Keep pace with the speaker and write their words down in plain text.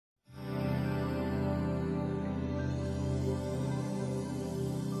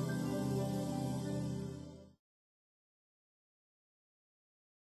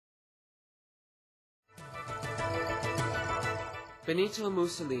Benito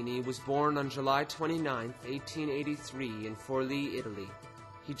Mussolini was born on July 29, 1883 in Forlì, Italy.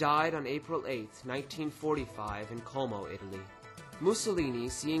 He died on April 8, 1945 in Como, Italy. Mussolini,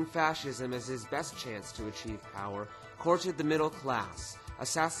 seeing fascism as his best chance to achieve power, courted the middle class,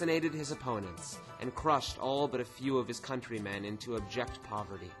 assassinated his opponents, and crushed all but a few of his countrymen into abject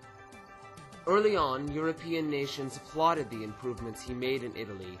poverty. Early on, European nations applauded the improvements he made in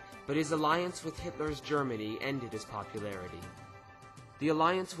Italy, but his alliance with Hitler's Germany ended his popularity. The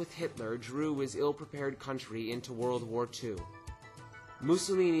alliance with Hitler drew his ill-prepared country into World War II.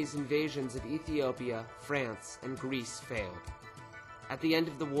 Mussolini's invasions of Ethiopia, France, and Greece failed. At the end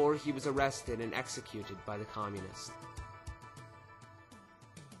of the war, he was arrested and executed by the communists.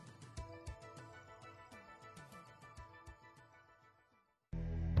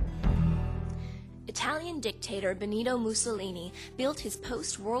 Italian dictator Benito Mussolini built his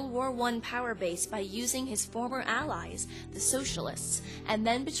post-World War I power base by using his former allies, the Socialists, and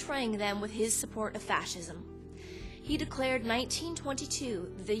then betraying them with his support of fascism. He declared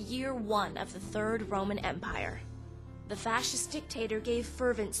 1922 the year one of the Third Roman Empire. The fascist dictator gave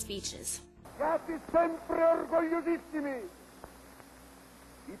fervent speeches. Siate sempre orgogliosissimi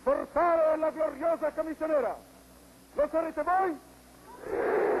di portare la gloriosa camicia nera. Lo sarete voi?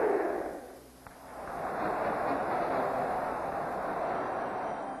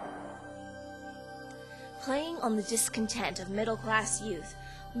 Playing on the discontent of middle-class youth,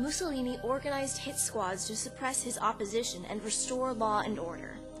 Mussolini organized hit squads to suppress his opposition and restore law and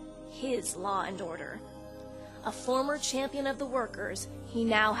order. His law and order. A former champion of the workers, he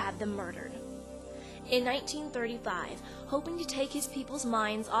now had them murdered. In 1935, hoping to take his people's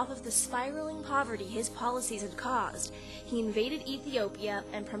minds off of the spiraling poverty his policies had caused, he invaded Ethiopia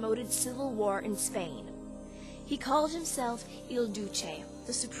and promoted civil war in Spain. He called himself Il Duce,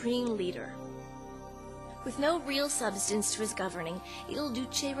 the supreme leader. With no real substance to his governing, Il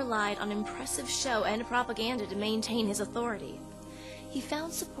Duce relied on impressive show and propaganda to maintain his authority. He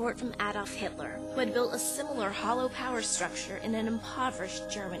found support from Adolf Hitler, who had built a similar hollow power structure in an impoverished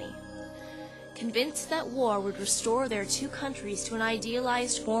Germany. Convinced that war would restore their two countries to an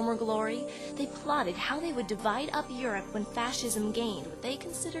idealized former glory, they plotted how they would divide up Europe when fascism gained what they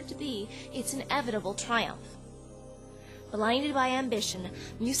considered to be its inevitable triumph. Blinded by ambition,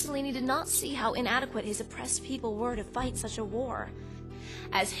 Mussolini did not see how inadequate his oppressed people were to fight such a war.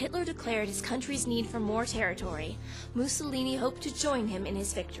 As Hitler declared his country's need for more territory, Mussolini hoped to join him in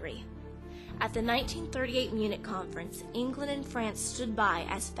his victory. At the 1938 Munich Conference, England and France stood by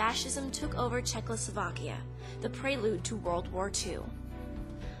as fascism took over Czechoslovakia, the prelude to World War II.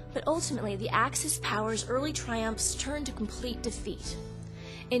 But ultimately, the Axis powers' early triumphs turned to complete defeat.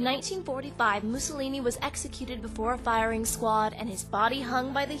 In 1945, Mussolini was executed before a firing squad and his body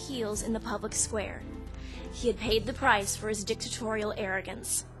hung by the heels in the public square. He had paid the price for his dictatorial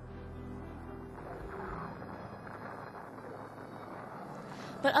arrogance.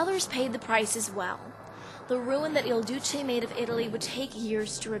 But others paid the price as well. The ruin that Il Duce made of Italy would take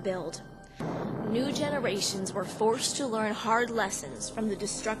years to rebuild. New generations were forced to learn hard lessons from the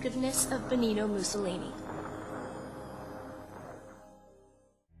destructiveness of Benito Mussolini.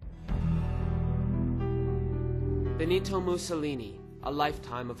 Benito Mussolini, a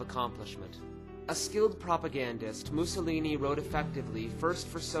lifetime of accomplishment. A skilled propagandist, Mussolini wrote effectively first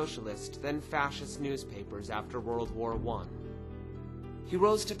for socialist, then fascist newspapers after World War I. He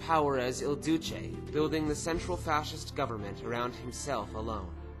rose to power as Il Duce, building the central fascist government around himself alone.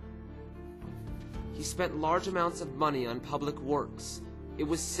 He spent large amounts of money on public works. It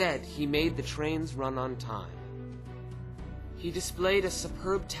was said he made the trains run on time. He displayed a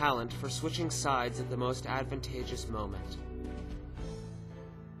superb talent for switching sides at the most advantageous moment.